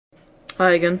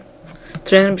Hi again.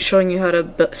 Today I'm going to be showing you how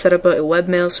to set up a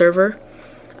webmail server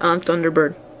on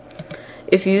Thunderbird.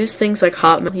 If you use things like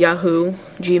Hotmail, Yahoo,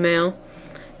 Gmail,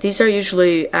 these are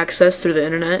usually accessed through the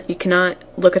internet. You cannot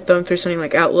look at them through something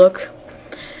like Outlook.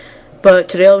 But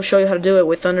today I'll show you how to do it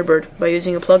with Thunderbird by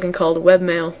using a plugin called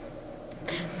WebMail.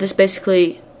 This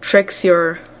basically tricks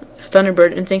your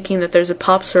Thunderbird in thinking that there's a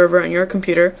POP server on your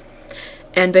computer,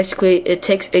 and basically it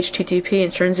takes HTTP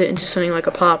and turns it into something like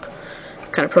a POP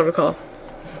kind of protocol.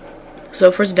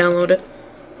 So first download it.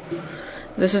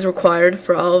 This is required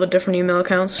for all the different email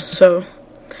accounts, so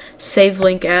save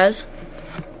link as,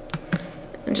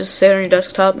 and just save it on your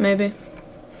desktop maybe,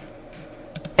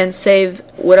 and save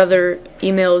what other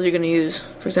emails you're going to use,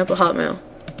 for example Hotmail.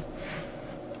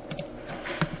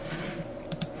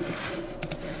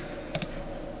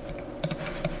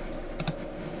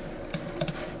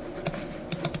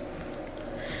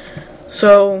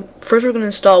 So first we're going to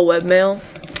install WebMail.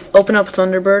 Open up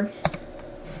Thunderbird.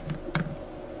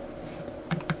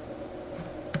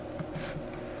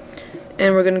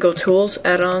 And we're going to go Tools,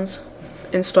 Add-ons,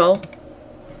 Install.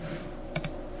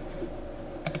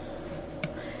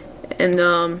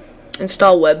 And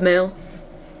install WebMail.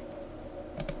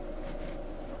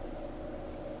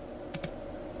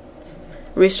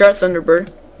 Restart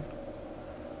Thunderbird.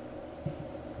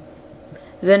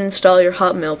 Then install your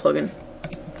Hotmail plugin,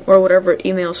 or whatever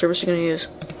email service you're going to use.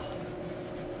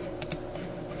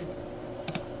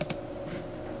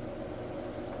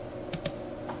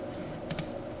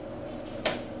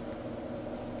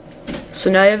 So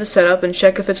now you have it set up, and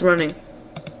check if it's running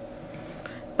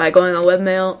by going on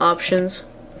WebMail Options.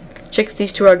 Check if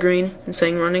these two are green and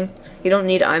saying running. You don't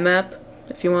need IMAP.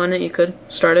 If you want it, you could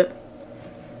start it.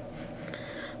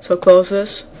 So close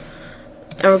this,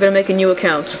 and we're going to make a new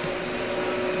account.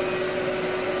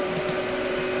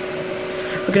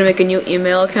 We're going to make a new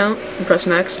email account and press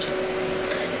next.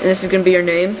 And this is going to be your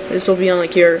name. This will be on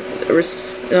like your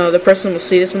the person will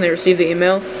see this when they receive the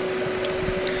email.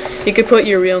 You could put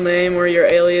your real name or your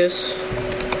alias.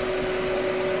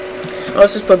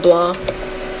 Let's just put blah.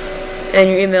 And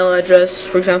your email address,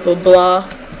 for example,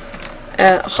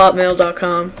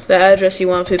 blah@hotmail.com. The address you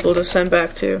want people to send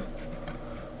back to.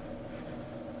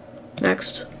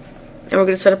 Next. And we're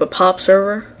going to set up a POP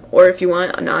server, or if you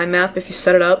want, an IMAP if you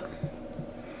set it up.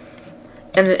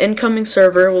 And the incoming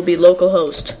server will be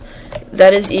localhost.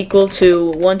 That is equal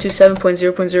to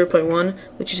 127.0.0.1,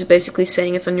 which is basically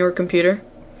saying it's on your computer.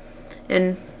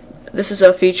 And this is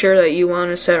a feature that you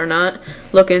want to set or not.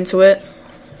 Look into it.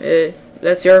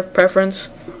 That's your preference.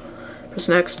 Press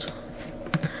next.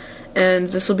 And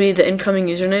this will be the incoming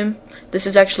username. This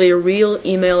is actually a real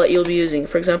email that you'll be using.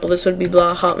 For example, this would be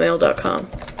blah@hotmail.com.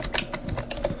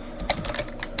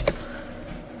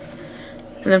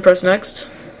 And then press next.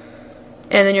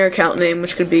 And then your account name,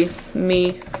 which could be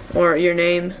me or your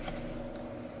name.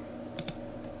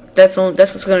 That's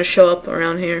what's going to show up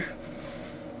around here.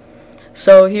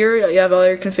 So here you have all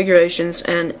your configurations,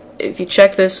 and if you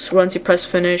check this once you press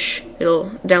finish, it'll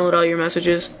download all your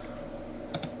messages.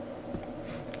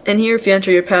 And here, if you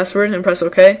enter your password and press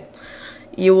OK,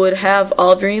 you would have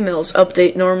all of your emails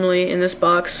update normally in this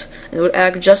box, and it would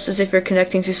act just as if you're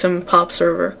connecting to some POP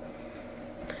server.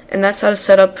 And that's how to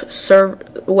set up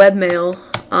WebMail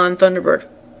on Thunderbird.